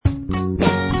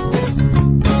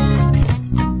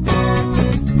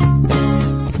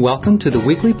Welcome to the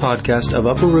weekly podcast of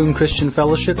Upper Room Christian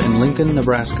Fellowship in Lincoln,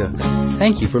 Nebraska.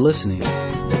 Thank you for listening.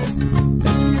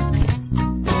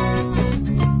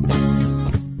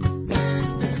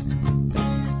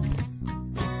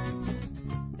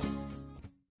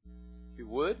 If you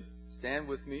would, stand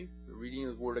with me, the reading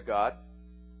of the Word of God.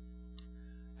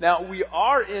 Now, we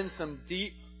are in some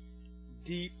deep,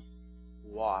 deep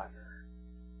water.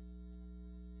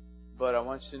 But I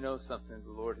want you to know something.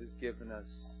 The Lord has given us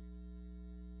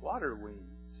water wings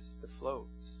to float.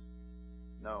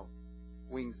 No,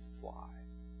 wings to fly.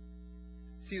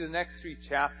 See, the next 3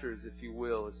 chapters, if you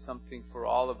will, is something for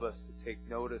all of us to take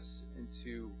notice and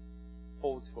to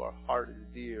hold to our heart as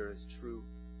dear, as true.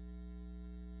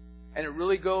 And it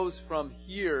really goes from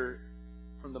here,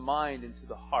 from the mind into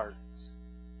the heart.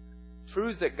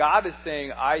 Truths that God is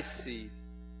saying, I see,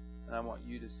 and I want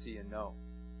you to see and know.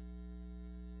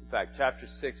 In fact, chapter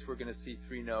 6, we're going to see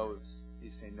 3 no's.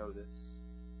 He's saying, know this,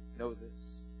 know this,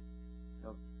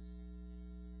 know this.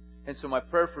 And so my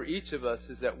prayer for each of us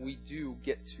is that we do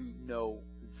get to know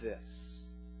this.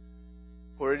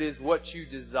 For it is what you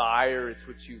desire, it's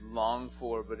what you long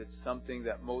for, but it's something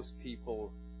that most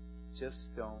people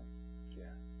just don't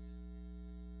get.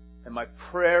 And my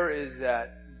prayer is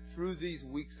that through these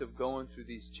weeks of going through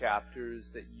these chapters,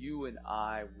 that you and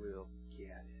I will get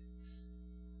it.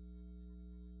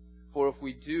 For if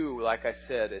we do, like I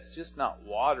said, it's just not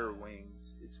water wings,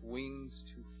 it's wings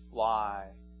to fly.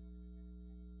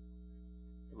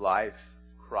 Life,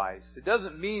 Christ. It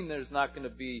doesn't mean there's not going to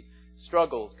be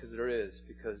struggles, because there is,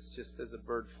 because just as a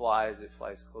bird flies, it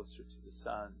flies closer to the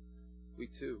sun. We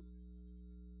too.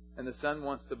 And the sun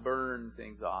wants to burn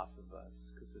things off of us,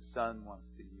 because the sun wants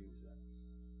to use us.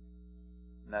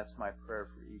 And that's my prayer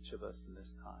for each of us in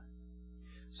this time.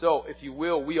 So, if you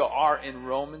will, we are in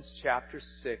Romans chapter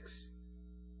 6.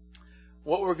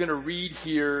 What we're going to read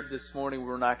here this morning,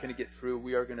 we're not going to get through.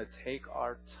 We are going to take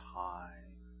our time.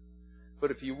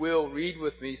 But if you will, read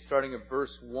with me, starting at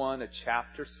verse 1 of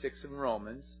chapter 6 of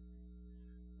Romans.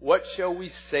 What shall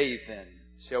we say then?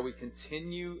 Shall we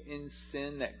continue in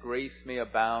sin that grace may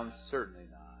abound? Certainly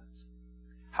not.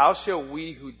 How shall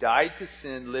we who died to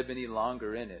sin live any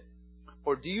longer in it?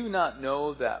 Or do you not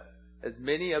know that as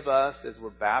many of us as were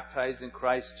baptized in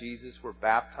Christ Jesus were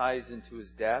baptized into His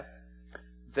death?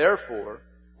 Therefore,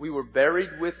 we were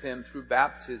buried with Him through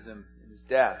baptism in His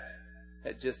death,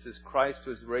 that just as Christ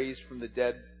was raised from the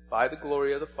dead by the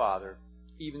glory of the Father,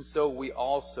 even so we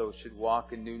also should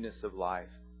walk in newness of life.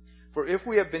 For if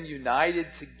we have been united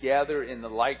together in the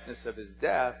likeness of His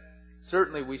death,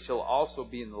 certainly we shall also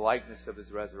be in the likeness of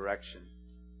His resurrection,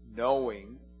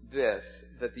 knowing this,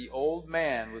 that the old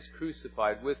man was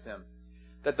crucified with Him,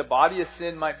 that the body of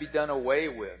sin might be done away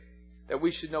with, that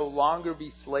we should no longer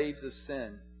be slaves of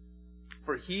sin.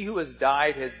 For he who has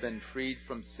died has been freed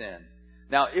from sin.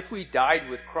 Now, if we died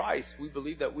with Christ, we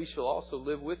believe that we shall also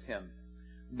live with Him,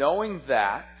 knowing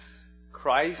that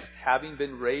Christ, having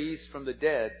been raised from the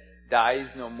dead, dies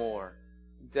no more.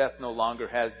 Death no longer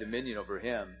has dominion over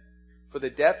Him. For the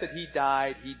death that He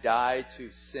died to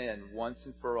sin once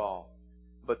and for all.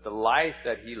 But the life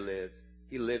that He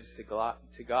lives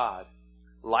to God.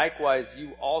 Likewise,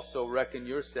 you also reckon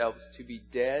yourselves to be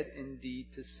dead indeed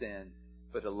to sin,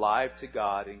 but alive to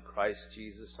God in Christ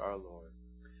Jesus our Lord.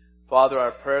 Father,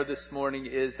 our prayer this morning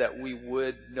is that we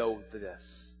would know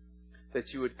this,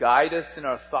 that You would guide us in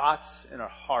our thoughts and our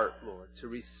heart, Lord, to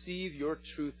receive Your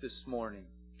truth this morning.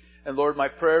 And Lord, my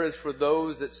prayer is for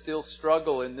those that still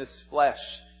struggle in this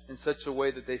flesh in such a way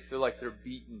that they feel like they're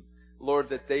beaten. Lord,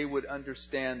 that they would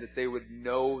understand, that they would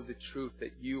know the truth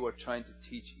that You are trying to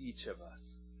teach each of us.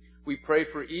 We pray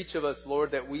for each of us,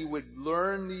 Lord, that we would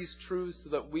learn these truths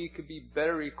so that we could be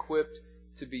better equipped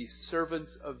to be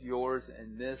servants of Yours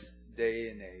in this day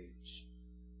and age.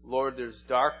 Lord, there's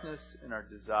darkness and our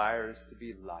desire is to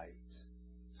be light.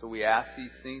 So we ask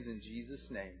these things in Jesus'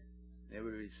 name. And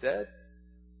everybody said,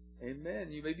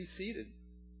 Amen. You may be seated.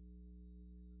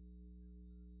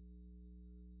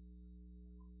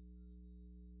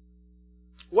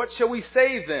 What shall we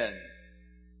say then?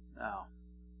 Now,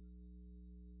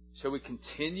 shall we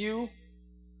continue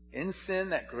in sin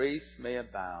that grace may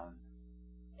abound?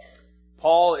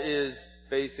 Paul is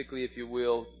basically, if you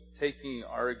will, taking an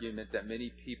argument that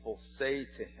many people say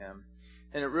to him.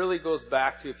 And it really goes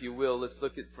back to, if you will, let's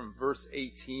look at from verse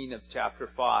 18 of chapter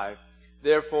 5.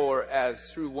 Therefore, as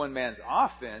through one man's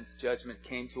offense, judgment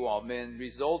came to all men,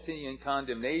 resulting in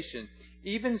condemnation,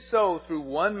 even so through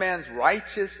one man's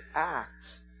righteous act,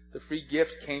 the free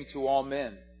gift came to all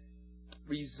men,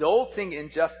 resulting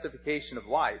in justification of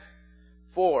life.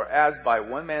 For as by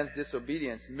one man's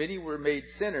disobedience many were made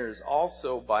sinners,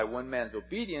 also by one man's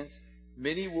obedience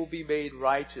Many will be made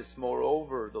righteous.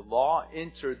 Moreover, the law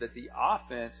entered that the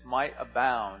offense might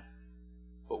abound.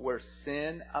 But where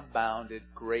sin abounded,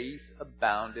 grace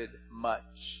abounded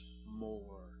much more.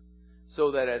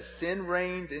 So that as sin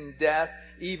reigned in death,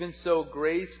 even so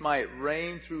grace might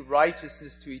reign through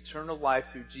righteousness to eternal life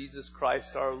through Jesus Christ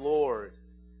our Lord.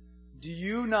 Do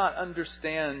you not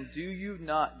understand? Do you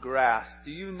not grasp?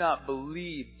 Do you not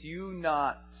believe? Do you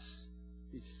not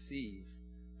receive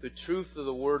the truth of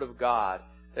the Word of God?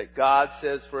 That God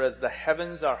says, for as the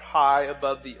heavens are high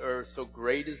above the earth, so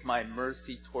great is my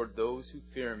mercy toward those who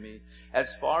fear me. As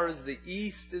far as the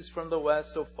east is from the west,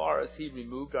 so far as He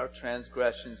removed our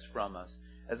transgressions from us.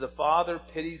 As a father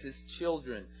pities his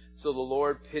children, so the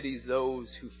Lord pities those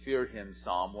who fear Him.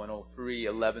 Psalm 103,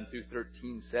 11 through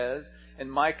 13 says. And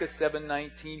Micah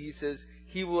 7:19, he says,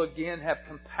 He will again have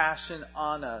compassion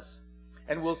on us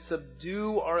and will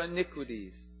subdue our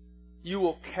iniquities. You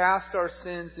will cast our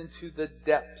sins into the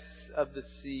depths of the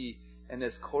sea. And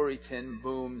as Corrie ten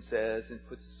Boom says, and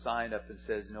puts a sign up and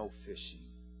says, no fishing.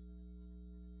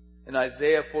 In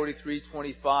Isaiah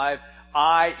 43:25,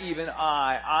 even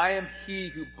I am He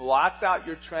who blots out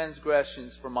your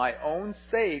transgressions. For my own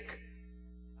sake,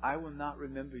 I will not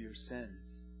remember your sins.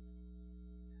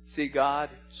 See, God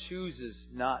chooses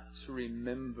not to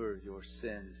remember your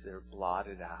sins. They're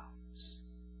blotted out.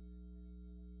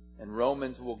 And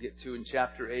Romans we'll get to in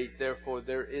chapter 8. Therefore,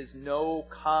 there is no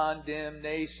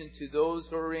condemnation to those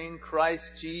who are in Christ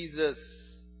Jesus.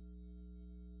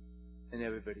 And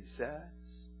everybody says,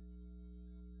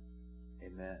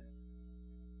 Amen.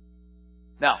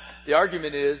 Now, the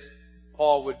argument is,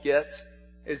 Paul would get,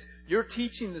 is you're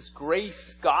teaching this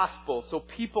grace gospel so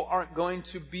people aren't going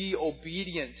to be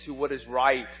obedient to what is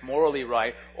right, morally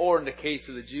right, or in the case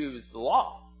of the Jews, the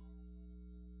law.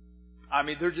 I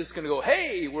mean, they're just going to go,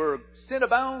 hey, where sin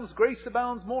abounds, grace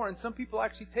abounds more. And some people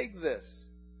actually take this.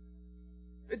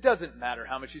 It doesn't matter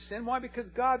how much you sin. Why? Because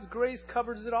God's grace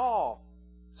covers it all.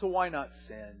 So why not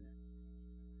sin?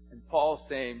 And Paul's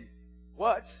saying,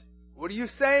 what? What are you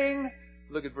saying?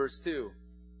 Look at verse 2.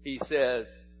 He says,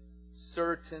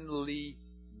 certainly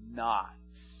not.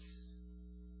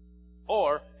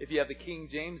 Or, if you have the King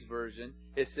James Version,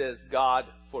 it says, God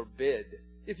forbid.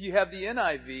 If you have the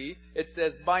NIV, it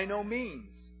says, by no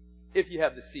means. If you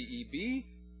have the CEB,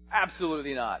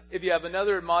 absolutely not. If you have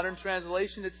another modern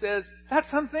translation, it says,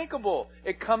 that's unthinkable.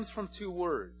 It comes from two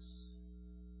words.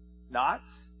 Not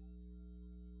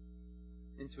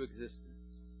into existence.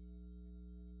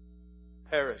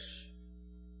 Perish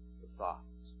the thought.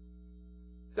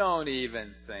 Don't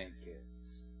even think it.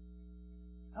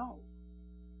 No.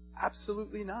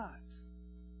 Absolutely not.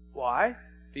 Why?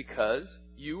 Because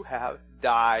you have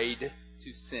died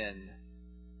to sin.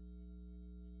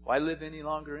 Why live any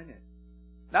longer in it?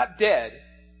 Not dead.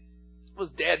 It was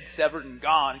dead, severed, and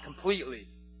gone completely.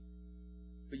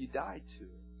 But you died to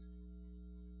it.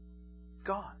 It's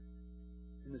gone.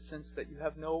 In the sense that you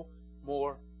have no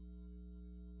more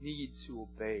need to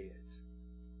obey it.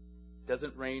 It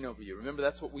doesn't reign over you. Remember,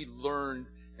 that's what we learned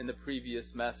in the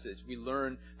previous message. We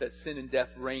learned that sin and death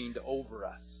reigned over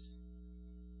us.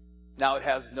 Now it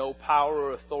has no power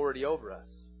or authority over us.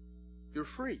 You're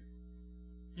free.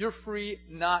 You're free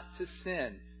not to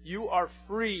sin. You are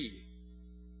free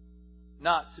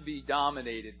not to be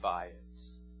dominated by it.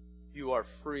 You are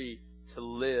free to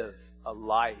live a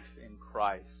life in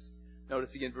Christ.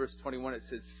 Notice again, verse 21, it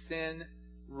says, sin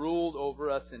ruled over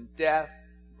us in death.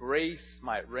 Grace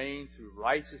might reign through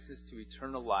righteousness to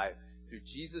eternal life through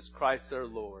Jesus Christ our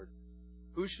Lord.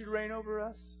 Who should reign over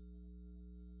us?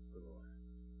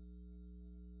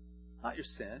 Not your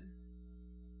sin.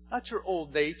 Not your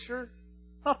old nature.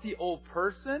 Not the old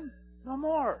person. No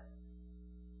more.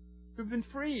 We've been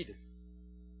freed.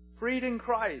 Freed in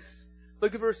Christ.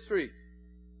 Look at verse 3.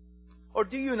 Or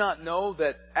do you not know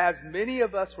that as many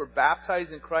of us were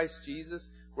baptized in Christ Jesus,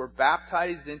 were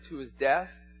baptized into His death?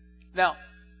 Now,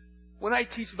 when I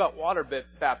teach about water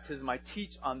baptism, I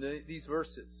teach on these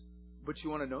verses. But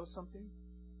you want to know something?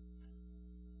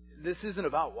 This isn't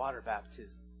about water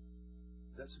baptism.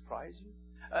 Does that surprise you?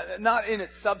 Not in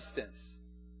its substance.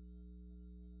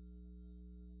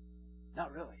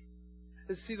 Not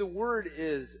really. See, the word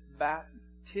is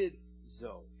baptizo.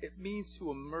 It means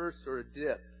to immerse or a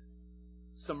dip.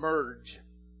 Submerge.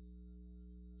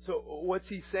 So what's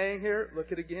he saying here?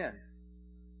 Look at it again.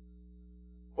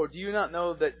 Or do you not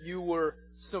know that you were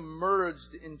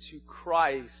submerged into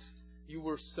Christ? You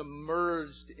were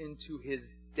submerged into His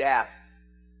death.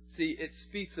 See, it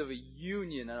speaks of a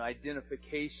union, an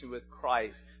identification with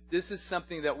Christ. This is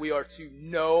something that we are to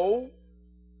know.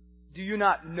 Do you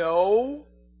not know?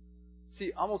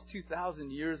 See, almost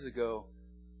 2,000 years ago,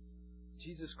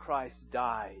 Jesus Christ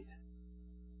died.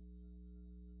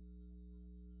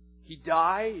 He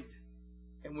died,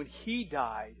 and when He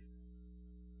died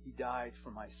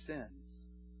for my sins.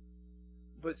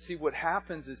 But see, what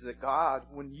happens is that God,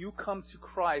 when you come to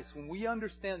Christ, when we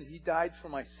understand that He died for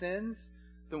my sins,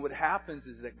 then what happens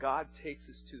is that God takes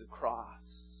us to the cross.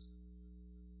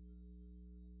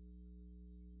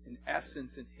 In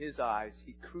essence, in His eyes,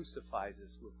 He crucifies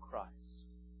us with Christ.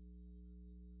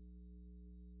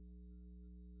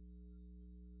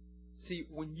 See,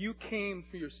 when you came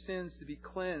for your sins to be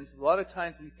cleansed, a lot of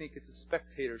times we think it's a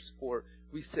spectator sport.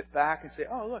 We sit back and say,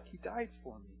 oh, look, He died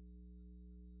for me.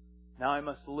 Now I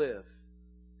must live.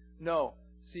 No.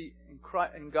 See,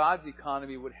 in God's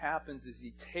economy, what happens is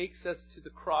He takes us to the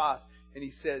cross and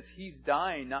He says He's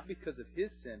dying not because of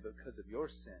His sin, but because of your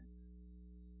sin.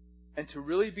 And to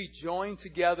really be joined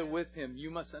together with Him,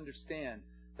 you must understand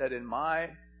that in my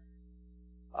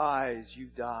eyes, you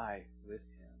die with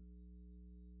Him.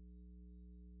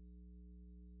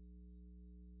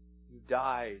 You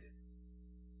died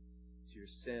to your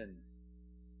sin.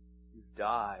 You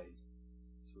died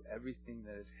to everything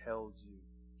that has held you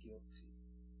guilty.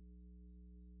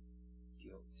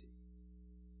 Guilty.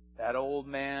 That old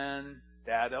man,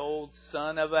 that old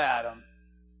son of Adam,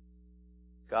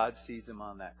 God sees him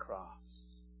on that cross.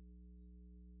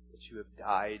 That you have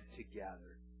died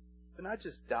together. But not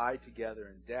just died together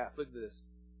in death. Look at this.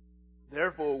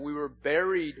 Therefore, we were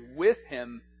buried with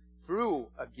Him through,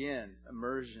 again,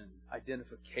 immersion,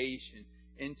 identification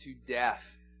into death.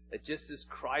 That just as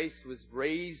Christ was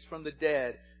raised from the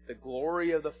dead, the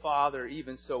glory of the Father,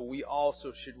 even so we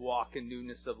also should walk in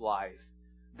newness of life.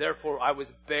 Therefore, I was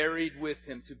buried with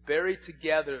Him. To bury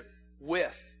together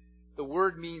with. The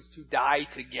word means to die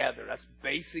together. That's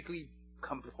basically,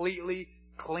 completely,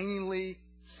 cleanly,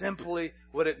 simply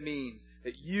what it means.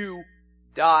 That you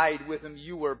died with Him.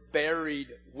 You were buried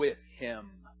with Him.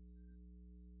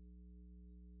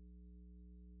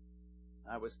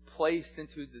 I was placed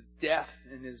into the death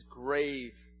in His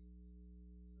grave.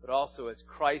 But also as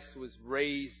Christ was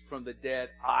raised from the dead,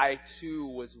 I too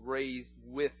was raised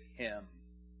with Him.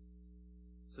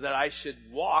 So that I should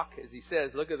walk, as He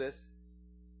says, look at this.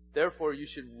 Therefore you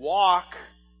should walk,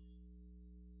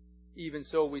 even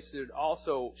so we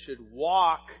should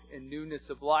walk in newness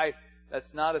of life.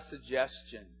 That's not a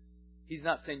suggestion. He's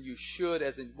not saying you should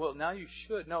as in, well, now you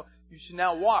should. No, you should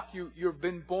now walk. You've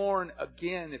been born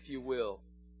again, if you will.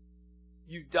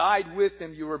 You died with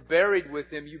Him. You were buried with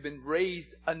Him. You've been raised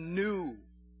anew.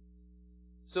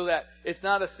 So that it's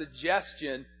not a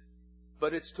suggestion,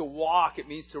 but it's to walk. It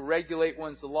means to regulate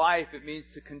one's life. It means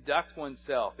to conduct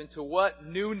oneself. Into what?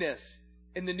 Newness.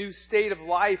 In the new state of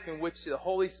life in which the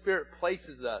Holy Spirit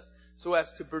places us. So as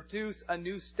to produce a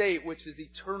new state, which is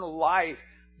eternal life.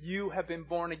 You have been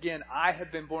born again. I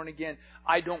have been born again.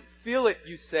 I don't feel it,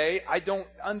 you say. I don't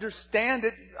understand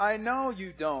it. I know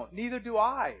you don't. Neither do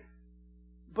I.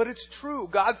 But it's true.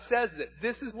 God says it.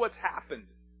 This is what's happened.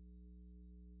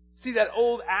 See, that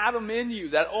old Adam in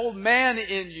you, that old man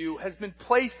in you has been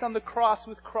placed on the cross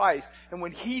with Christ. And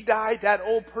when He died, that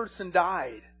old person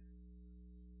died.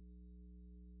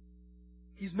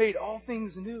 He's made all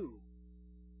things new.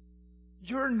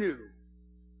 You're new.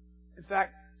 In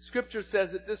fact, Scripture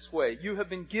says it this way. You have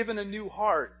been given a new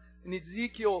heart. In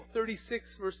Ezekiel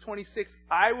 36 verse 26,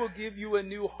 I will give you a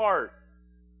new heart.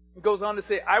 It goes on to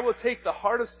say, I will take the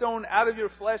heart of stone out of your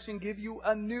flesh and give you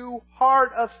a new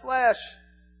heart of flesh.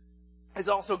 Has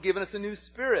also given us a new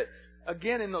spirit.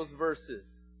 Again in those verses.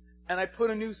 And I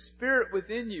put a new spirit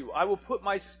within you. I will put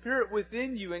my spirit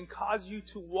within you and cause you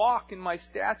to walk in my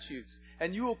statutes.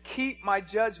 And you will keep my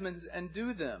judgments and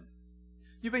do them.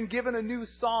 You've been given a new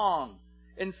song.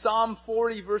 In Psalm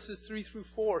 40 verses 3 through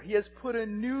 4, He has put a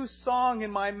new song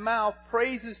in my mouth,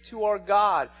 praises to our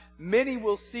God. Many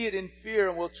will see it in fear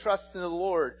and will trust in the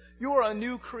Lord. You are a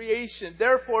new creation.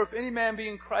 Therefore, if any man be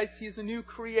in Christ, he is a new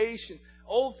creation.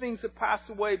 Old things have passed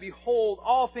away. Behold,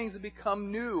 all things have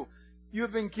become new. You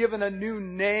have been given a new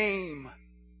name.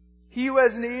 He who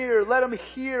has an ear, let him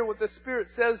hear what the Spirit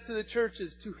says to the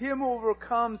churches. To him who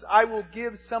overcomes, I will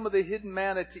give some of the hidden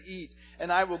manna to eat. And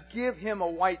I will give him a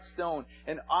white stone,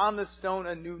 and on the stone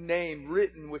a new name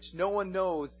written, which no one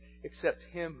knows except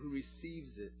him who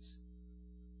receives it.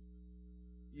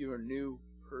 You are a new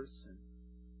person,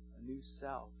 a new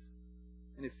self.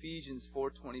 In Ephesians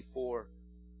 4:24,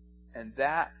 and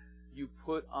that you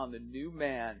put on the new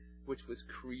man, which was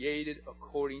created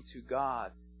according to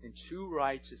God, in true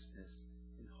righteousness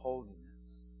and holiness.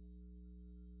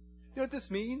 You know what this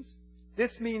means?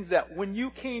 This means that when you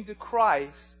came to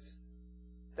Christ,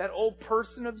 that old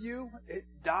person of you, it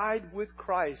died with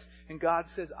Christ. And God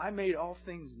says, I made all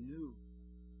things new.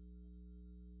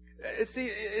 See,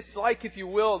 it's like, if you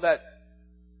will, that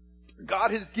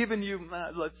God has given you,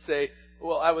 let's say,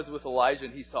 well, I was with Elijah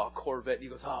and he saw a Corvette and he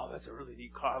goes, oh, that's a really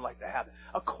neat car. I'd like to have it.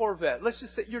 A Corvette. Let's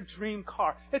just say your dream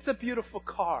car. It's a beautiful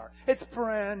car. It's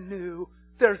brand new.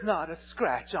 There's not a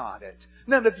scratch on it.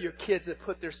 None of your kids have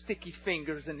put their sticky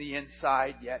fingers in the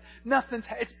inside yet.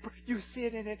 You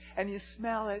sit in it and you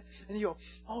smell it and you go,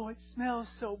 oh, it smells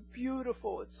so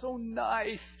beautiful. It's so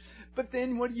nice. But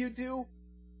then what do?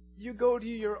 You go to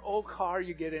your old car,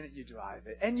 you get in it, you drive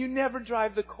it. And you never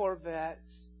drive the Corvette.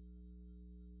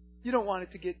 You don't want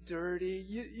it to get dirty.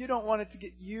 You don't want it to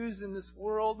get used in this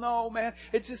world. No, man.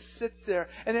 It just sits there.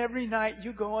 And every night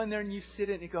you go in there and you sit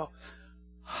in it and you go,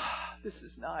 this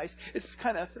is nice. It's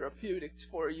kind of therapeutic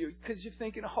for you because you're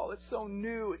thinking, oh, it's so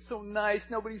new. It's so nice.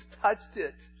 Nobody's touched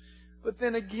it. But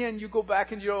then again, you go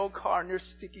back into your old car and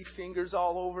there's sticky fingers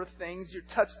all over things. You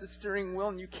touch the steering wheel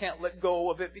and you can't let go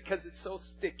of it because it's so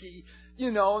sticky.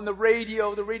 And the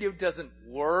radio doesn't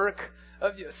work.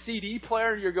 A CD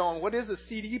player, you're going, what is a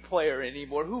CD player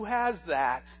anymore? Who has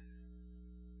that?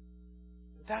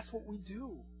 That's what we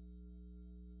do.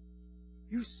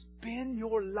 You spend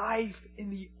your life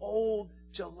in the old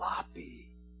jalopy.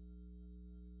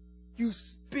 You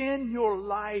spend your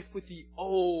life with the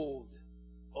old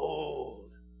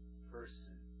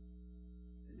person.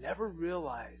 And never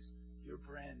realize you're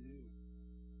brand new.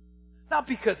 Not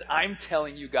because I'm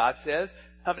telling you, God says.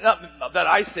 Not that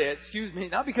I say it, excuse me.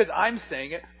 Not because I'm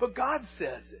saying it, but God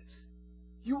says it.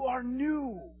 You are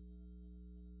new.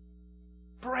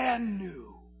 Brand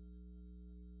new.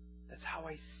 That's how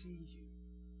I see you.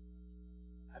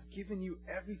 I've given you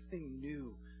everything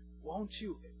new. Won't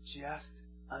you just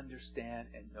understand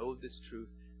and know this truth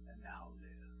and now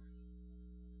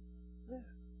live?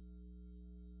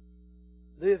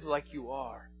 Live like you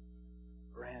are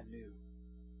brand new.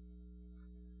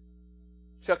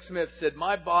 Chuck Smith said,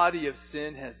 my body of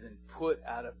sin has been put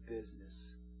out of business.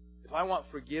 If I want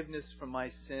forgiveness from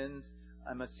my sins,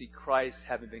 I must see Christ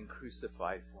having been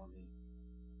crucified for me.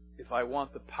 If I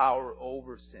want the power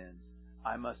over sins,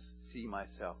 I must see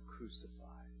myself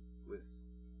crucified with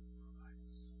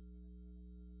Christ.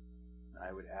 And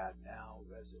I would add, now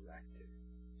resurrected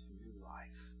to new life.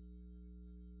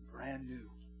 Brand new.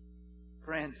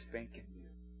 Brand spanking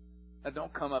new. Now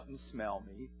don't come up and smell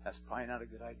me. That's probably not a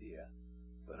good idea.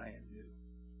 But I am new.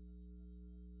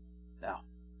 Now,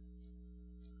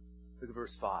 look at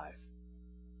verse 5.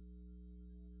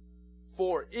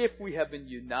 For if we have been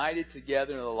united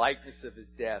together in the likeness of His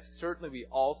death, certainly we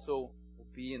also will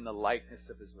be in the likeness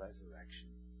of His resurrection.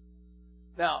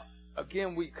 Now,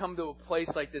 again, we come to a place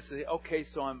like this and say, okay,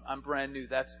 so I'm brand new.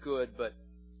 That's good. But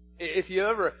if you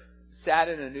ever sat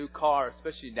in a new car,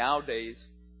 especially nowadays,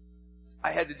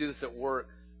 I had to do this at work.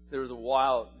 There was a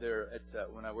while there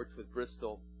when I worked with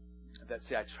Bristol that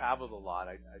I traveled a lot.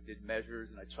 I did measures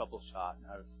and I troubleshot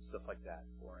and stuff like that.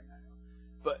 Boring, I know.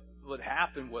 But what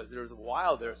happened was there was a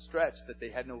while there, a stretch, that they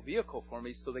had no vehicle for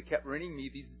me, so they kept renting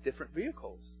me these different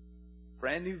vehicles,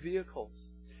 brand new vehicles.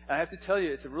 And I have to tell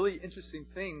you, it's a really interesting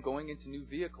thing going into new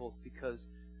vehicles because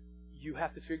you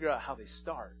have to figure out how they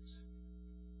start.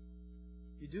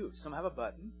 You do. Some have a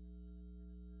button.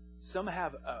 Some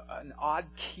have an odd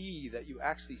key that you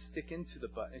actually stick into the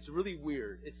button. It's really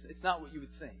weird. It's not what you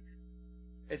would think.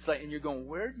 It's like, and you're going,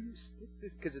 where do you stick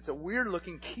this? Because it's a weird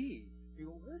looking key. You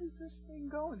go, where does this thing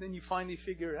go? And then you finally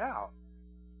figure it out.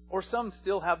 Or some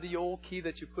still have the old key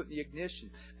that you put in the ignition.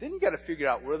 Then you got to figure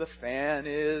out where the fan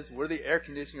is, where the air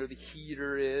conditioner or the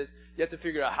heater is. You have to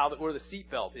figure out where the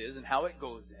seatbelt is and how it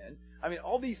goes in. I mean,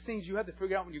 all these things you have to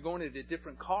figure out when you're going into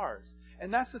different cars.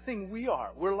 And that's the thing we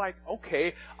are. We're like,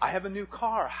 okay, I have a new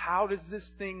car. How does this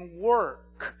thing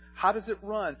work? How does it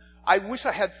run? I wish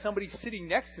I had somebody sitting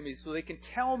next to me so they can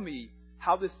tell me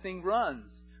how this thing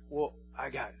runs. Well, I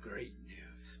got great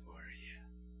news for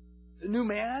you. The new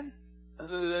man,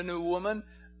 the new woman,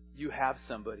 you have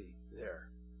somebody there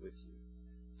with you.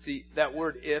 See, that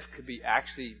word if could be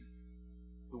actually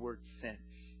the word since.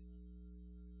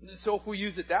 So if we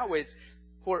use it that way, it's,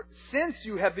 for since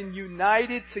you have been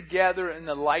united together in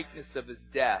the likeness of His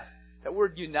death. That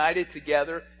word united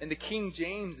together, in the King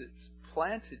James, it's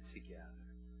planted together.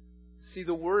 See,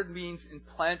 the word means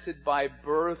implanted by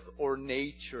birth or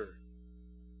nature.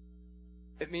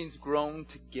 It means grown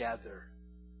together.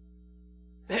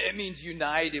 It means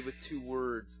united with two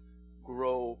words,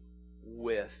 grow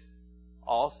with,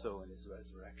 also in His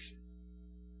resurrection.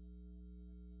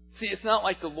 See, it's not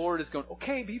like the Lord is going,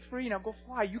 okay, be free, now go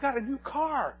fly. You got a new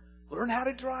car. Learn how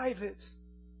to drive it.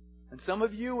 And some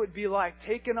of you would be like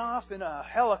taking off in a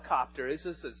helicopter. It's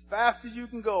just as fast as you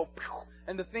can go.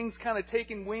 And the thing's kind of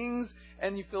taking wings,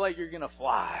 and you feel like you're going to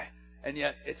fly. And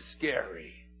yet it's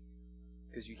scary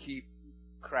because you keep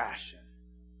crashing.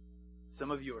 Some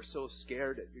of you are so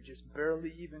scared that you're just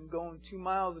barely even going 2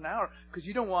 miles an hour because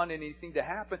you don't want anything to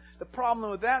happen. The problem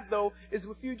with that, though, is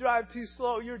if you drive too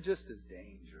slow, you're just as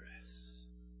dangerous.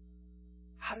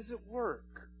 How does it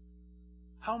work?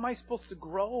 How am I supposed to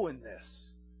grow in this?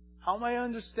 How am I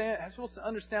supposed to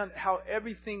understand how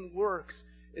everything works?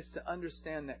 Is to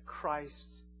understand that Christ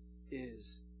is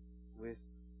with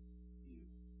you.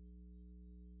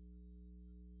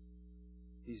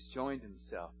 He's joined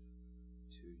Himself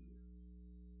to you.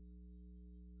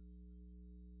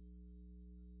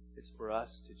 It's for us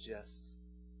to just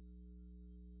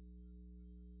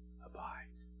abide.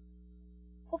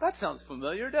 Well, that sounds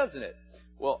familiar, doesn't it?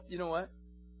 Well, you know what?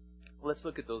 Let's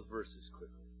look at those verses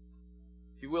quickly.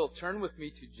 If you will, turn with me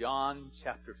to John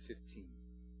chapter 15.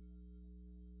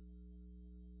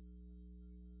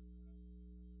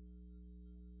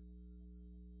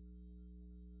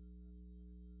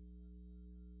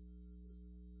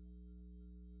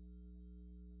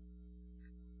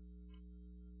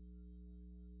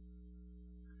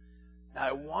 Now,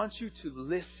 I want you to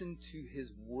listen to His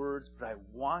words, but I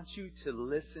want you to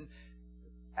listen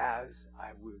as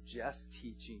I was just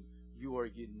teaching. You are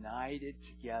united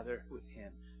together with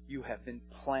Him. You have been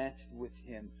planted with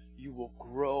Him. You will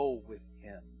grow with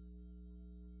Him.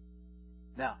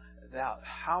 Now,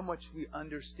 how much we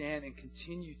understand and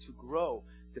continue to grow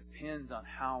depends on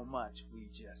how much we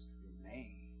just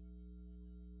remain.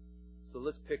 So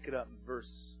let's pick it up in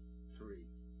verse 3,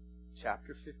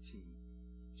 chapter 15.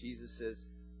 Jesus says,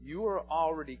 "You are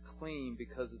already clean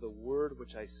because of the word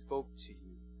which I spoke to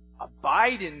you.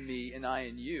 Abide in me and I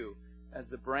in you, as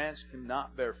the branch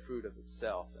cannot bear fruit of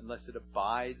itself unless it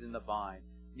abides in the vine.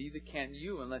 Neither can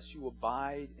you unless you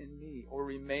abide in me, or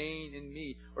remain in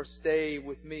me, or stay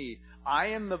with me. I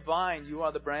am the vine, you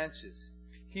are the branches.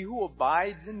 He who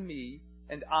abides in me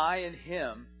and I in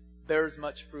him bears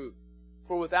much fruit.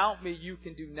 For without me you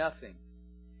can do nothing.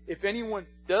 If anyone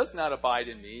does not abide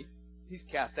in me, he's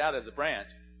cast out as a branch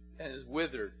and is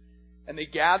withered. And they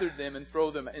gather them and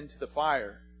throw them into the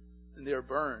fire, and they are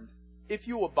burned. If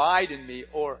you abide in me,"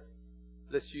 or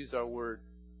let's use our word,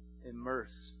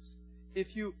 immersed.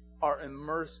 "If you are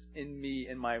immersed in me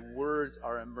and my words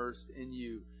are immersed in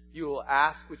you, you will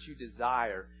ask what you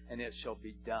desire and it shall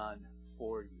be done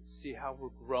for you." See how we're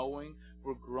growing?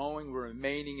 We're growing. We're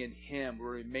remaining in Him.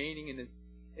 We're remaining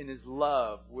in His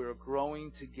love. We're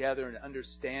growing together in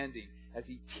understanding as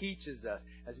He teaches us,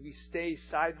 as we stay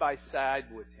side by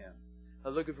side with Him.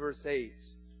 Now look at verse 8.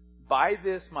 "By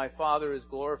this my Father is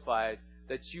glorified,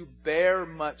 that you bear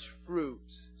much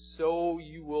fruit, so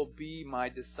you will be my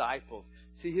disciples."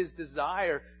 See, His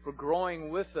desire for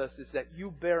growing with us is that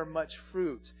you bear much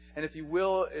fruit. And if you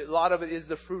will, a lot of it is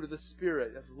the fruit of the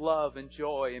Spirit, of love and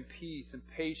joy and peace and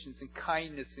patience and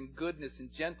kindness and goodness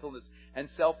and gentleness and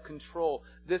self-control.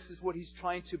 This is what He's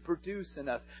trying to produce in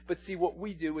us. But see, what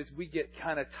we do is we get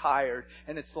kind of tired,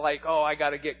 and it's like, oh, I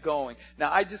got to get going.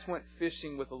 Now, I just went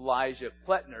fishing with Elijah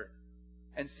Pletner.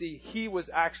 And see, he was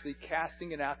actually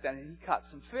casting it out there, and he caught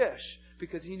some fish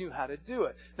because he knew how to do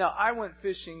it. Now, I went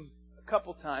fishing a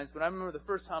couple times, but I remember the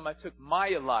first time I took my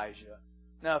Elijah.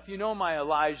 Now, if you know my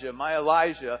Elijah,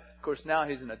 of course, now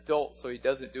he's an adult, so he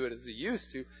doesn't do it as he used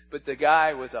to. But the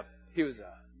guy was a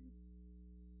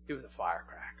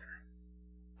firecracker.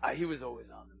 He was always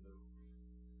on the move.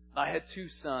 I had two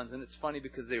sons, and it's funny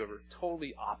because they were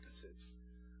totally opposites.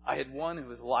 I had one who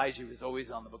was Elijah, who was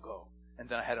always on the go. And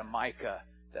then I had a Micah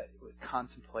that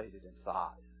contemplated and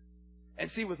thought. And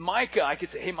see, with Micah, I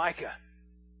could say, "Hey, Micah,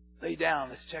 lay down.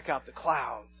 Let's check out the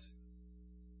clouds.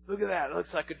 Look at that. It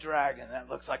looks like a dragon. That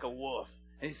looks like a wolf."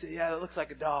 And he'd say, "Yeah, that looks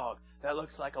like a dog. That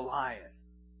looks like a lion."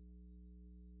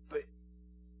 But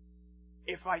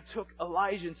if I took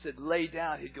Elijah and said, "Lay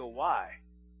down," he'd go, "Why?"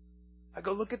 I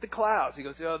go, "Look at the clouds." He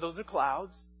goes, "Oh, those are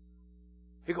clouds."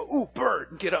 He'd go, "Ooh,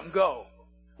 bird," and get up and go.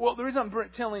 Well, the reason I'm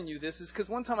telling you this is because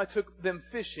one time I took them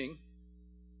fishing,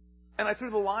 and I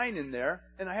threw the line in there,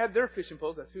 and I had their fishing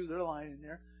poles. I threw their line in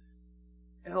there.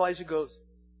 And Elijah goes,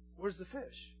 "Where's the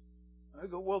fish?" I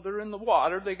go, "Well, they're in the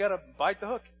water. They got to bite the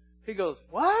hook." He goes,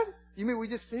 "What? You mean we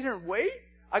just sit here and wait?"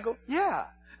 I go, "Yeah."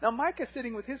 Now, Micah's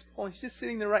sitting with his pole, and he's just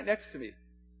sitting there right next to me.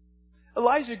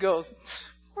 Elijah goes,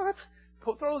 "What?"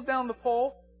 Throws down the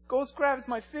pole, goes, grabs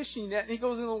my fishing net, and he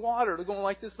goes in the water, going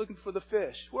like this, looking for the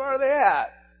fish. Where are they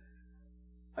at?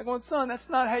 I go, "Son, that's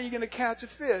not how you're going to catch a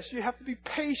fish. You have to be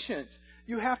patient.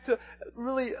 You have to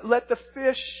really let the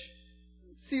fish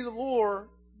see the lure,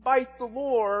 bite the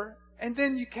lure, and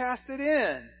then you cast it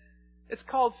in. It's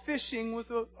called fishing with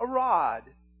a rod.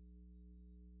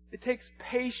 It takes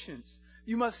patience.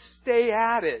 You must stay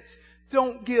at it.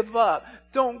 Don't give up.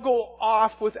 Don't go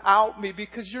off without me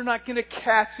because you're not going to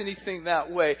catch anything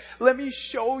that way. Let me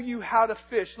show you how to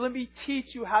fish. Let me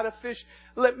teach you how to fish.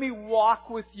 Let me walk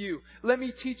with you. Let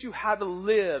me teach you how to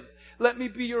live. Let me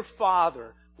be your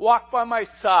father. Walk by my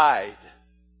side.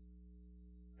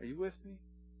 Are you with me?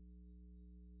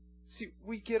 See,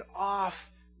 we get off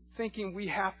thinking we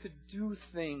have to do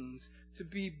things to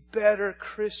be better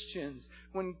Christians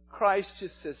when Christ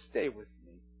just says, stay with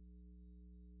me.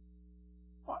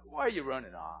 Why are you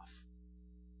running off?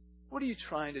 What are you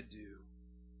trying to do?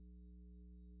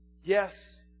 Yes,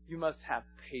 you must have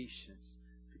patience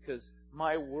because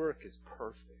my work is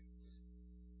perfect.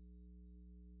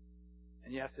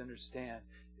 And you have to understand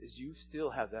is you still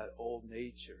have that old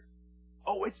nature.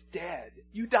 Oh, it's dead.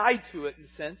 You died to it in a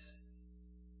sense,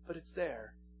 but it's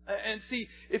there. And see,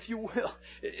 if you will,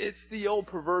 it's the old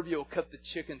proverbial cut the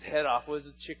chicken's head off. What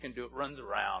does the chicken do? It runs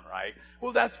around, right?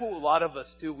 Well, that's what a lot of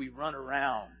us do. We run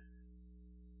around.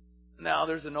 Now,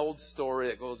 there's an old story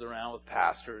that goes around with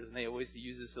pastors, and they always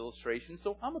use this illustration.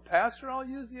 So I'm a pastor, I'll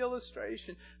use the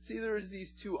illustration. See, there's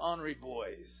these two ornery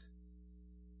boys.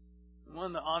 One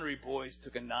of the ornery boys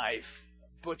took a knife, a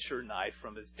butcher knife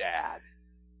from his dad.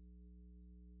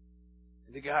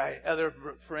 The other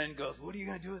friend goes, what are you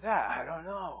going to do with that? I don't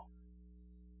know.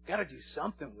 Got to do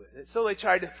something with it. So they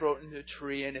tried to throw it into a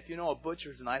tree, and if you know a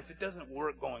butcher's knife, it doesn't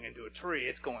work going into a tree.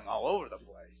 It's going all over the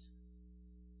place.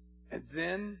 And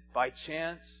then, by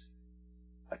chance,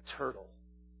 a turtle.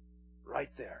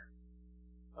 Right there.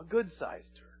 A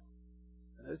good-sized turtle.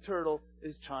 And the turtle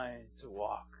is trying to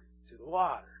walk to the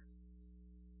water.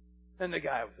 And the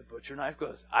guy with the butcher knife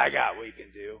goes, I got what you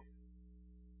can do.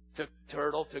 Took the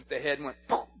turtle, took the head and went,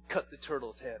 boom, cut the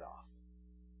turtle's head off.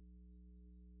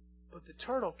 But the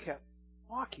turtle kept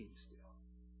walking still.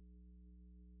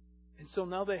 And so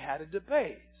now they had a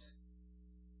debate.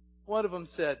 One of them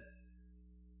said,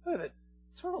 oh, the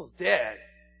turtle's dead.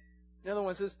 The other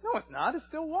one says, no, it's not. It's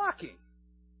still walking.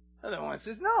 The other one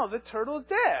says, no, the turtle's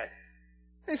dead.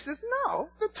 He says, no,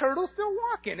 the turtle's still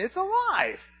walking. It's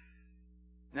alive.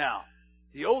 Now,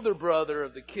 the older brother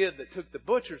of the kid that took the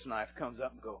butcher's knife comes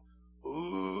up and goes,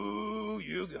 ooh,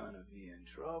 you're going to be in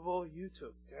trouble. You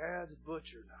took Dad's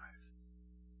butcher knife.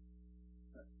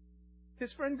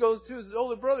 His friend goes to his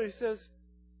older brother. He says,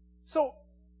 so,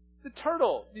 the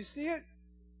turtle, do you see it?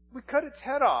 We cut its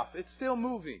head off. It's still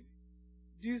moving.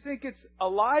 Do you think it's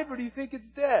alive or do you think it's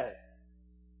dead?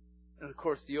 And of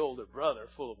course, the older brother,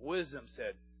 full of wisdom,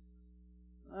 said,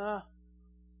 I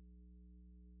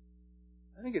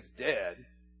think it's dead.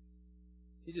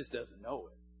 He just doesn't know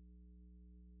it.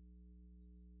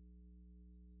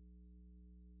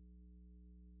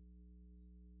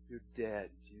 You're dead.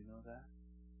 Do you know that?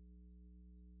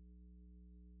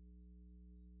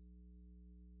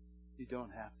 You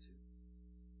don't have to.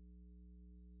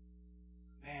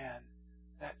 Man,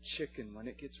 that chicken, when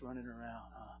it gets running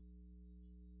around,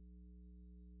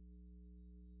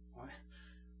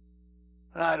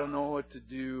 I don't know what to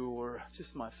do, or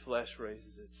just my flesh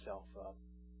raises itself up.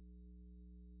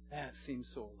 Man, it seems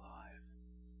so alive.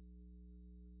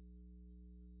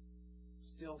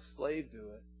 Still slave to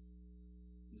it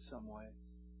in some ways.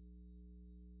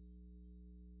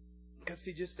 Because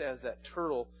see, just as that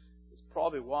turtle was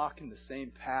probably walking the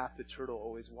same path the turtle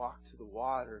always walked to the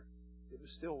water, it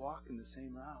was still walking the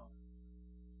same route.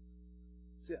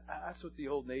 See, that's what the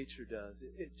old nature does.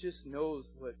 It just knows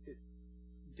what it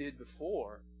did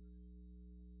before.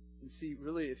 And see,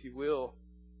 really, if you will,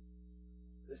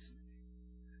 listen.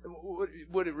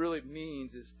 What it really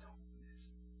means is,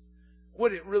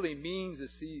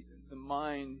 see, the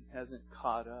mind hasn't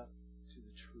caught up to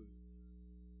the truth.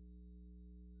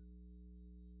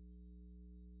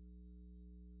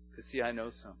 Because see, I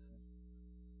know something.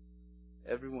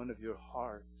 Every one of your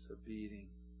hearts are beating,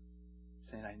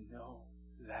 saying, I know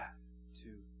that to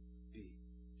be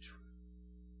true.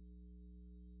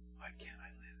 Why can't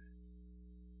I live it?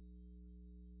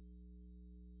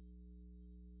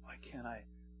 Why can't I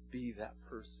be that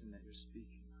person that you're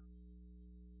speaking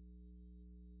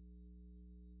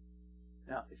of?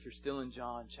 Now, if you're still in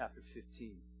John chapter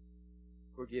 15,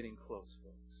 we're getting close,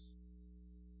 folks.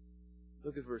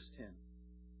 Look at verse 10.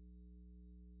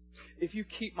 If you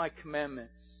keep my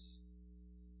commandments,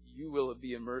 you will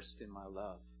be immersed in my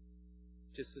love.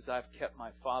 Just as I've kept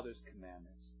my Father's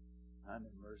commandments, I'm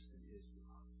immersed in His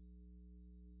love.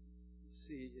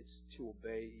 See, it's to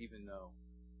obey even though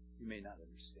you may not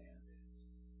understand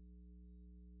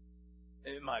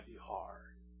it. It might be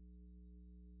hard.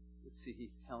 But see,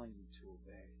 He's telling you to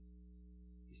obey.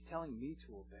 He's telling me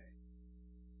to obey.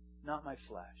 Not my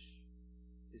flesh,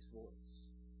 His voice.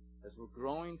 As we're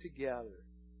growing together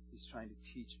He's trying to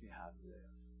teach me how to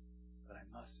live. But I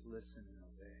must listen and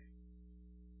obey.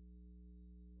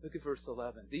 Look at verse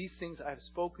 11. These things I have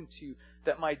spoken to you,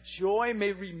 that my joy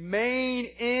may remain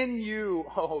in you.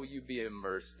 Oh, you be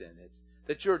immersed in it.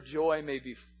 That your joy may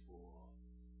be full.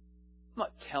 I'm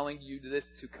not telling you this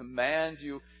to command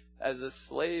you as a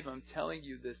slave. I'm telling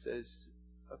you this as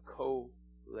a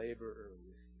co-laborer with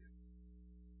you.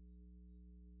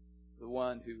 The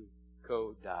one who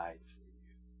co-died for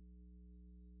you.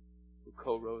 Who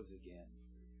co-rose again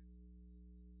for you.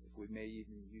 If we may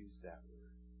even use that word.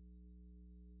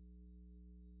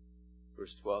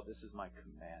 Verse 12, this is my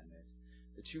commandment,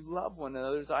 that you love one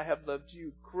another as I have loved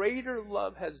you. Greater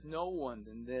love has no one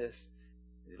than this,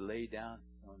 to lay down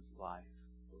one's life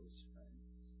for his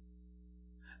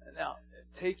friends. Now,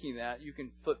 taking that, you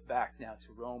can flip back now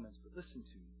to Romans, but listen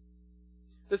to me.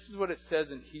 This is what it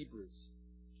says in Hebrews.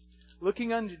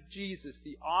 Looking unto Jesus,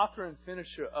 the author and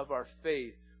finisher of our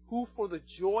faith, who for the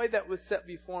joy that was set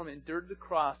before him endured the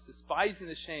cross, despising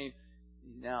the shame,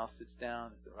 he now sits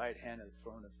down at the right hand of the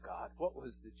throne of God. What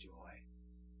was the joy?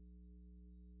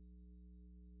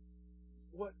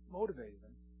 What motivated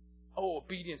him? Oh,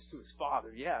 obedience to his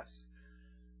Father, yes.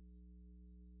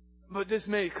 But this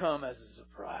may come as a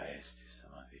surprise to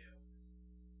some of you.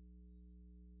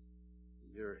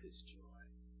 You're his joy.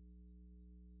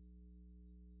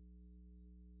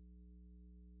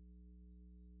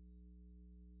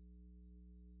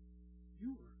 You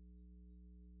were.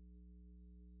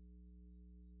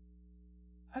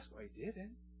 That's why he did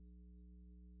it.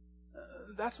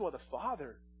 That's why the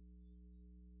Father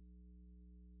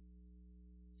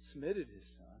submitted his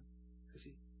Son, because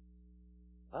he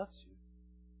loves you.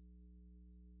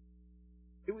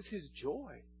 It was his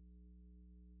joy.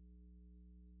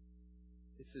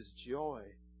 It's his joy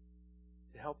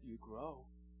to help you grow.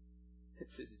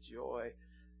 It's his joy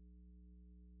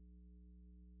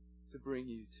to bring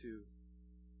you to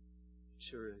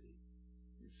maturity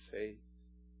in faith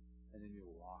and in your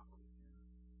walk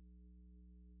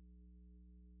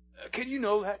with him. Can you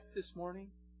know that this morning?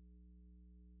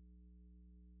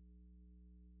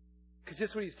 Because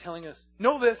that's what he's telling us.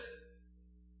 Know this.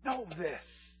 Know this.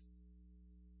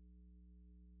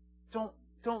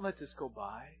 Don't let this go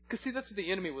by. Because see, that's what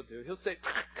the enemy will do. He'll say,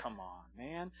 come on,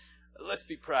 man. Let's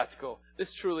be practical.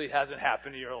 This truly hasn't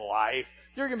happened in your life.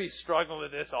 You're going to be struggling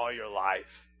with this all your life.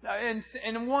 And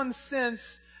in one sense,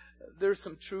 there's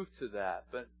some truth to that,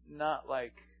 but not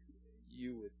like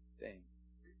you would think.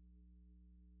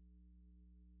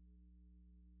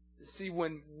 See,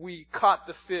 when we caught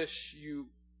the fish, you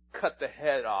cut the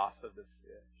head off of the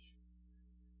fish.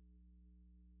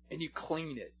 And you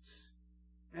clean it.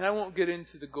 And I won't get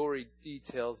into the gory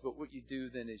details, but what you do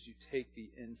then is you take the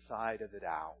inside of it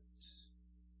out.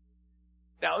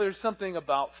 Now, there's something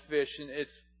about fish, and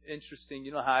it's interesting.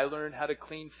 You know how I learned how to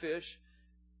clean fish?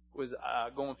 Was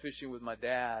going fishing with my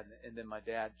dad, and then my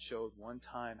dad showed one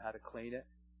time how to clean it.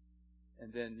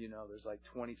 And then, there's like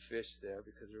 20 fish there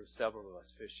because there were several of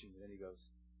us fishing. And then he goes,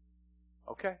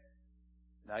 okay,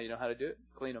 now you know how to do it?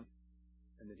 Clean them.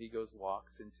 And then he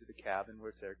walks into the cabin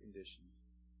where it's air conditioned.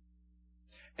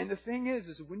 And the thing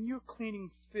is when you're cleaning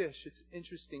fish, it's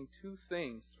interesting,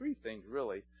 three things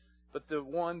really, but the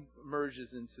one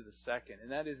merges into the second,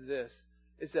 and that is this,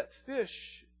 is that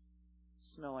fish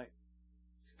smell like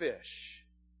fish.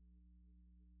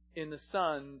 In the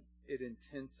sun, it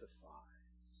intensifies.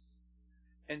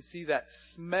 And see, that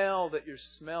smell that you're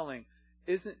smelling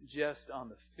isn't just on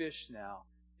the fish now,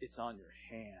 it's on your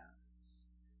hands.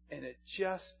 And it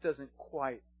just doesn't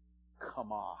quite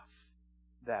come off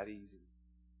that easy.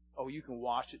 Oh, you can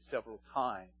wash it several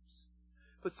times.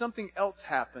 But something else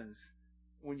happens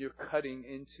when you're cutting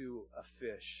into a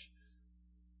fish.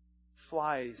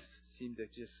 Flies seem to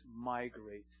just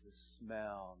migrate to the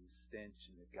smell and the stench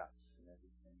and the guts and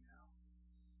everything else.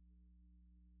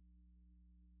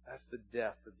 That's the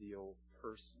death of the old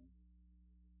person.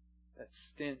 That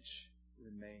stench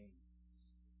remains.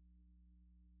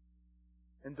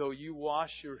 And though you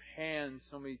wash your hands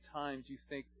so many times, you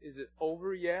think, is it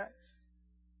over yet?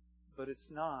 But it's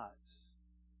not.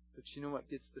 But you know what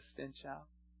gets the stench out?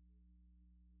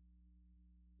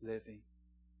 Living.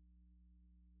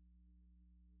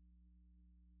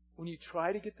 When you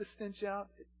try to get the stench out,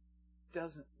 it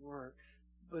doesn't work.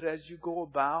 But as you go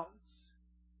about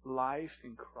life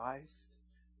in Christ,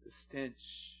 the stench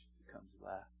becomes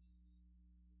less.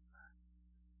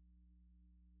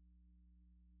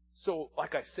 So,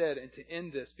 like I said, and to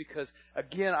end this, because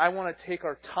again, I want to take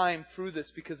our time through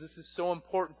this because this is so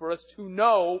important for us to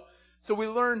know. So we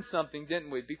learned something, didn't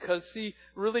we? Because see,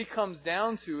 really comes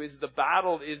down to is the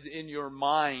battle is in your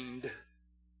mind.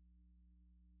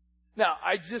 Now,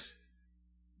 I just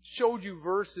showed you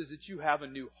verses that you have a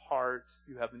new heart,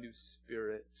 you have a new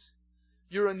spirit,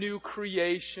 you're a new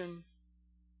creation,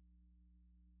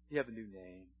 you have a new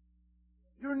name,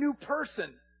 you're a new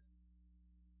person.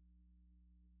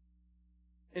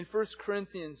 In 1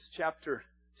 Corinthians chapter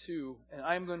 2, and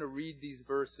I'm going to read these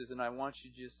verses and I want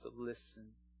you just to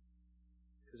listen,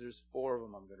 because there's 4 of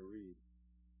them I'm going to read,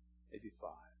 maybe 5.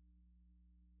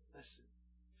 Listen.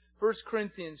 1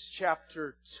 Corinthians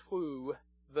chapter 2,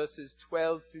 verses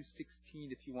 12 through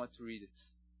 16, if you want to read it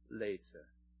later.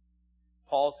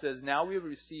 Paul says, "Now we have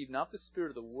received not the spirit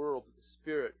of the world, but the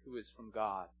Spirit who is from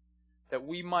God, that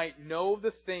we might know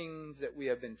the things that we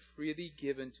have been freely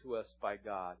given to us by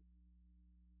God."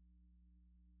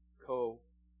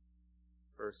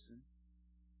 Co-person.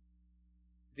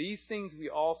 "These things we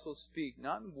also speak,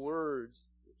 not in words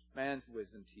which man's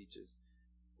wisdom teaches,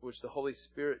 which the Holy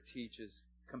Spirit teaches,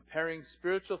 comparing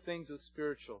spiritual things with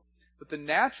spiritual. But the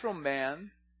natural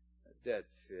man, a dead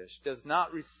fish, does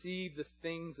not receive the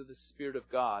things of the Spirit of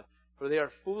God, for they are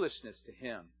foolishness to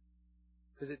him.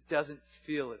 Because it doesn't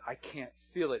feel it. I can't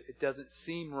feel it. It doesn't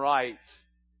seem right.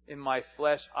 In my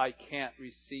flesh, I can't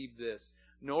receive this.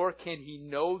 Nor can he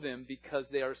know them, because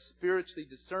they are spiritually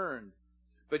discerned.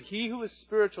 But he who is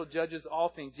spiritual judges all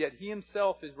things, yet he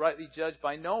himself is rightly judged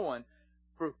by no one.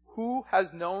 For who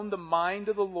has known the mind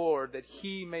of the Lord, that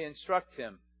he may instruct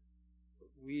him? But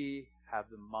we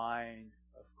have the mind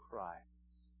of Christ."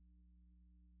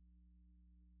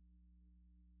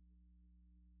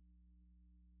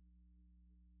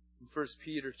 In 1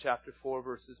 Peter chapter 4,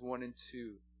 verses 1 and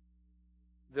 2.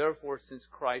 "Therefore, since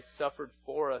Christ suffered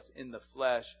for us in the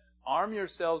flesh, arm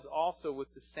yourselves also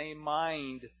with the same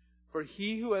mind. For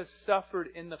he who has suffered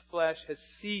in the flesh has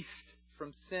ceased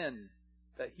from sin,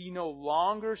 that he no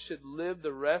longer should live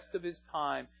the rest of his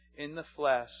time in the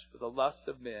flesh for the lusts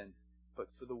of men, but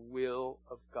for the will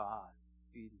of God."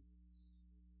 Obedience.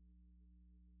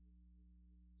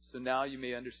 So now you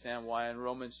may understand why in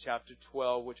Romans chapter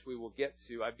 12, which we will get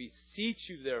to, "I beseech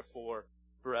you therefore,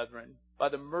 brethren, by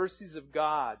the mercies of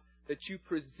God, that you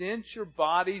present your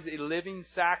bodies a living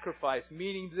sacrifice,"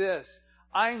 meaning this: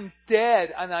 I'm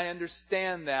dead, and I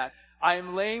understand that. I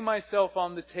am laying myself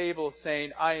on the table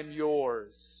saying, I am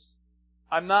yours.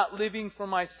 I'm not living for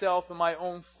myself and my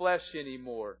own flesh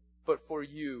anymore, but for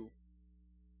you.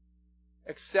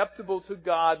 "Acceptable to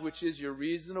God, which is your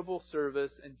reasonable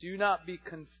service, and do not be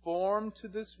conformed to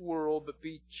this world, but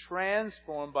be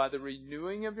transformed by the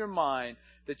renewing of your mind,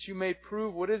 that you may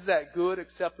prove what is that good,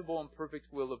 acceptable, and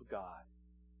perfect will of God."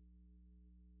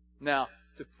 Now,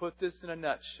 to put this in a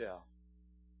nutshell,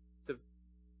 to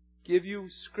give you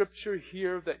scripture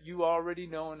here that you already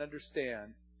know and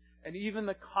understand, and even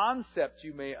the concept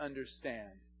you may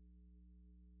understand.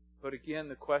 But again,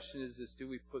 the question is this: do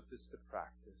we put this to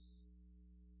practice?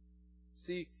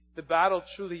 See, the battle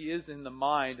truly is in the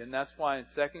mind, and that's why in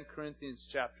 2 Corinthians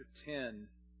chapter 10,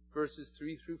 verses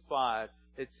 3 through 5,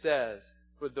 it says,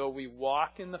 "For though we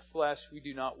walk in the flesh, we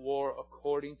do not war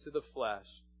according to the flesh.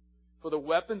 For the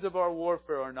weapons of our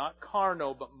warfare are not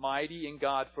carnal, but mighty in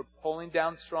God for pulling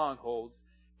down strongholds,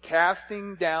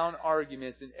 casting down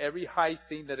arguments and every high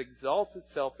thing that exalts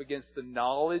itself against the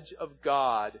knowledge of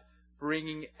God,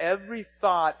 bringing every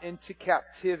thought into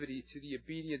captivity to the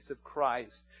obedience of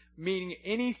Christ." Meaning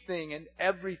anything and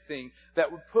everything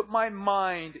that would put my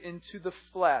mind into the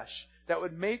flesh, that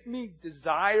would make me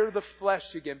desire the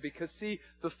flesh again. Because see,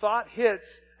 the thought hits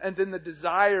and then the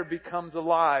desire becomes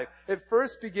alive. It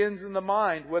first begins in the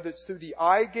mind, whether it's through the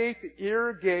eye gate, the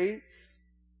ear gates,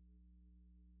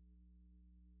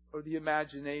 or the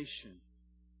imagination.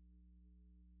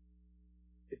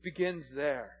 It begins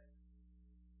there.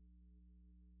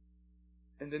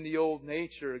 And then the old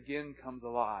nature again comes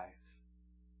alive.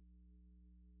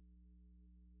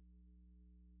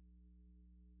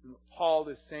 And Paul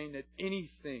is saying that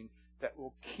anything that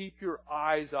will keep your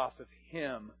eyes off of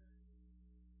Him,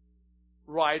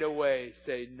 right away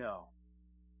say no.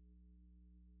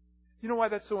 You know why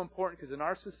that's so important? Because in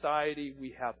our society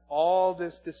we have all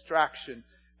this distraction.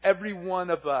 Every one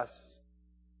of us,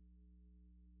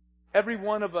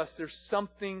 there's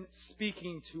something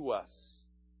speaking to us.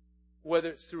 Whether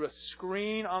it's through a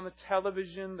screen on the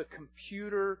television, the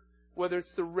computer, whether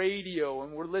it's the radio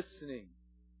and we're listening.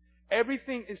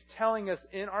 Everything is telling us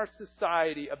in our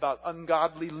society about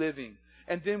ungodly living.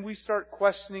 And then we start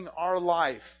questioning our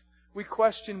life. We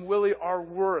question really our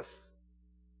worth.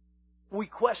 We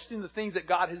question the things that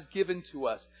God has given to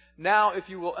us. Now, if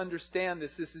you will understand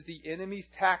this, this is the enemy's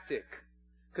tactic.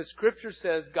 Because Scripture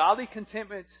says godly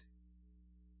contentment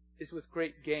is with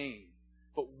great gain.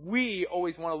 But we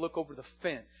always want to look over the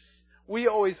fence. We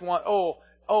always want,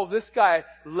 oh, this guy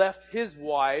left his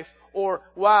wife. Or,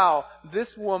 wow,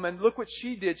 this woman, look what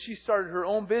she did. She started her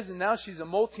own business. Now she's a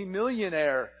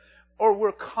multimillionaire. Or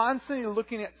we're constantly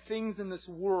looking at things in this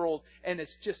world and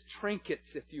it's just trinkets,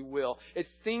 if you will. It's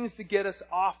things to get us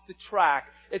off the track.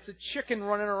 It's a chicken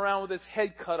running around with its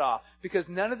head cut off. Because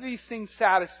none of these things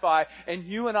satisfy, and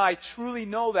you and I truly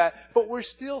know that, but we're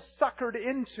still suckered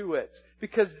into it.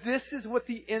 Because this is what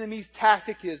the enemy's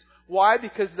tactic is. Why?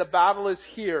 Because the battle is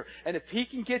here. And if he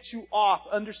can get you off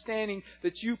understanding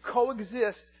that you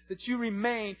coexist, that you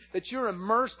remain, that you're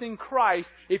immersed in Christ,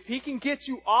 if he can get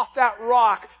you off that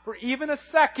rock for even a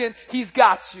second, he's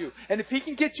got you. And if he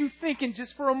can get you thinking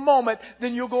just for a moment,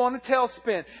 then you'll go on a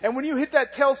tailspin. And when you hit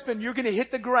that tailspin, you're going to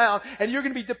hit the ground and you're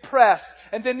going to be depressed.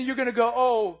 And then you're going to go,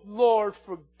 oh, Lord,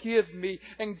 forgive me.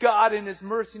 And God in His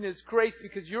mercy and His grace,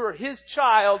 because you're His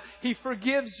child, He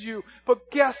forgives you. But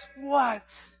guess what?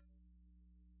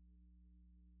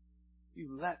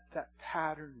 You let that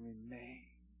pattern remain.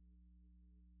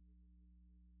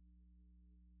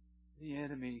 The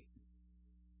enemy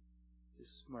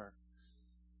just smirks.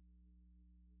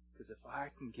 Because if I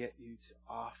can get you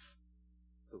off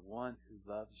the one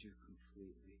who loves you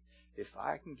completely, if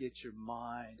I can get your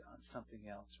mind on something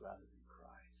else rather than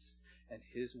Christ and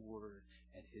His Word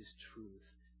and His truth,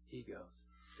 he goes,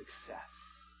 success.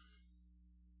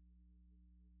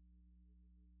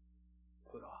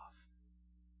 Put off.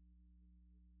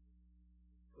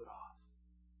 Put off.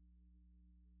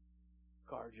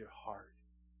 Guard your heart.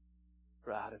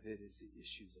 For out of it is the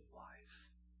issues of life.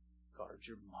 Guard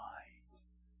your mind,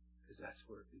 because that's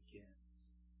where it begins.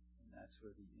 And that's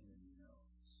where the enemy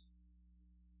knows.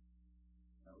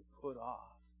 Now we put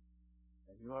off,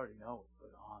 and you already know what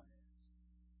put on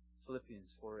is.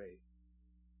 Philippians 4:8.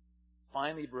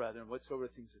 Finally, brethren, whatsoever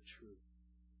things are true.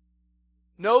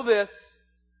 Know this,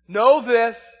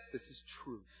 this is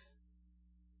truth.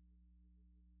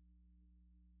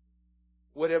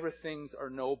 Whatever things are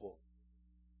noble,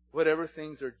 whatever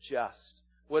things are just,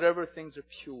 whatever things are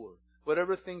pure,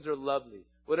 whatever things are lovely,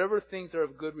 whatever things are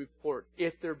of good report,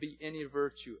 if there be any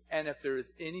virtue, and if there is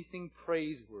anything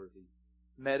praiseworthy,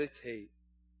 meditate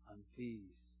on these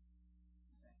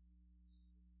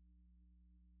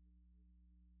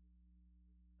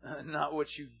things. Not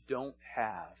what you don't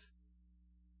have,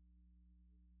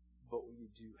 but what you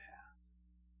do have.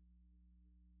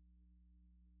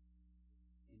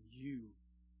 And you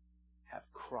have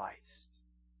Christ.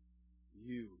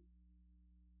 You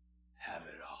have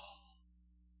it all.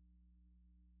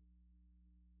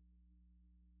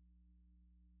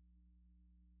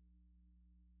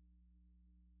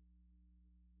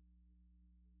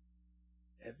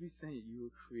 Everything that you were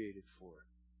created for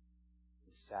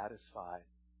is satisfied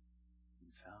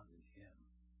and found in Him.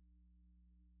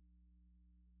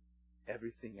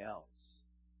 Everything else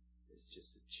is just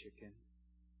a chicken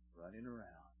running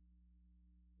around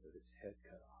with its head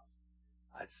cut off.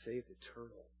 I'd save the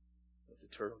turtle, but the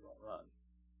turtle don't run.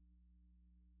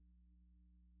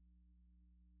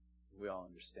 We all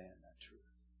understand that truth.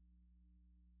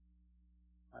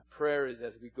 My prayer is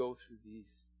as we go through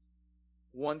these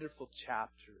wonderful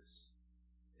chapters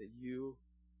that you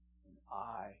and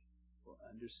I will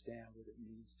understand what it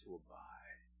means to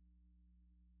abide.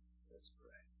 Let's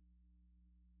pray.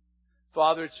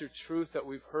 Father, it's your truth that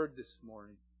we've heard this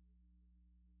morning.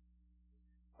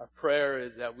 Our prayer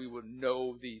is that we would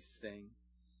know these things.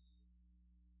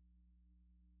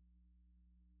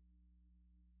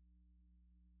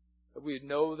 That we would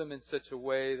know them in such a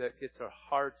way that gets our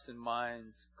hearts and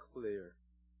minds clear.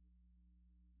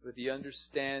 With the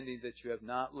understanding that you have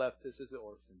not left us as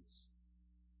orphans.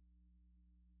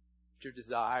 That your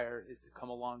desire is to come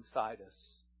alongside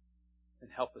us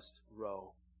and help us to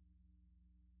grow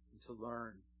and to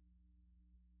learn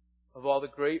of all the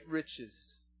great riches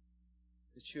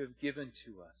that you have given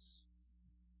to us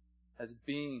as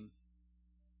being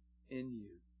in you.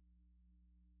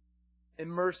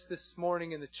 Immerse this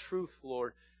morning in the truth,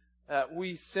 Lord, that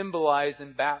we symbolize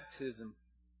in baptism,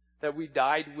 that we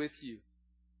died with you,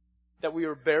 that we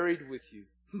were buried with you,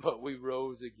 but we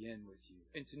rose again with you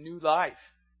into new life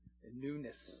and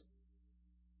newness.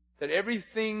 That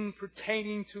everything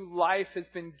pertaining to life has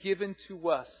been given to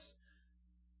us.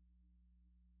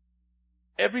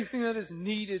 Everything that is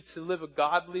needed to live a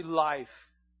godly life.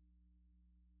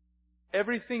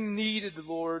 Everything needed,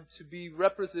 Lord, to be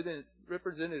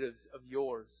representatives of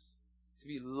yours. To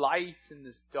be light in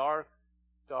this dark,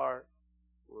 dark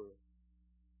world.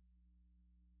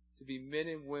 To be men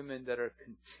and women that are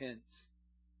content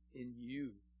in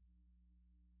you.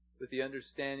 With the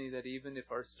understanding that even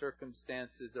if our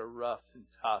circumstances are rough and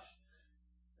tough,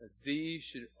 That these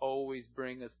should always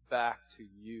bring us back to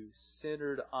you,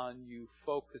 centered on you,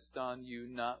 focused on you,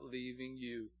 not leaving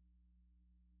you.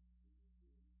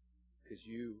 Because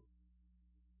you,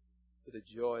 for the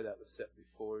joy that was set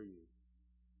before you,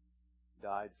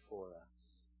 died for us.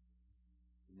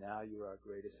 Now you are our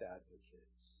greatest advocates.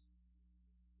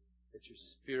 That your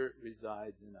Spirit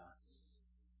resides in us.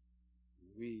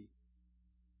 We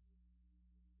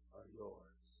are yours.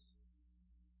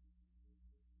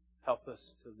 Help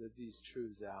us to live these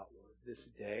truths out, Lord, this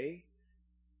day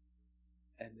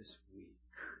and this week.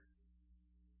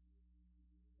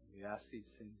 And we ask these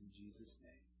things in Jesus'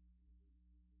 name.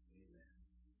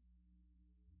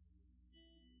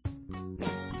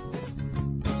 Amen.